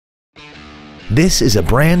This is a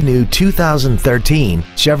brand new 2013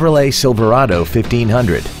 Chevrolet Silverado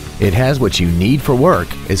 1500. It has what you need for work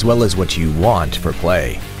as well as what you want for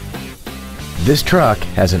play. This truck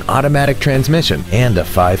has an automatic transmission and a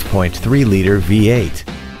 5.3-liter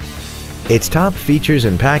V8. Its top features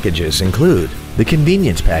and packages include the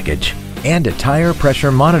convenience package and a tire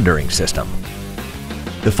pressure monitoring system.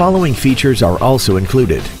 The following features are also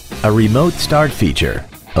included: a remote start feature,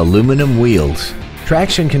 aluminum wheels,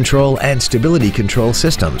 traction control and stability control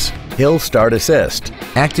systems, hill start assist,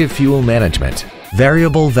 active fuel management,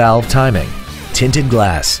 variable valve timing, tinted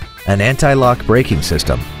glass, an anti-lock braking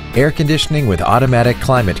system, air conditioning with automatic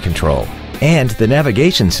climate control, and the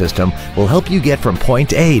navigation system will help you get from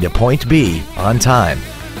point A to point B on time.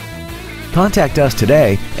 Contact us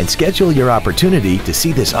today and schedule your opportunity to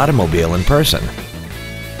see this automobile in person.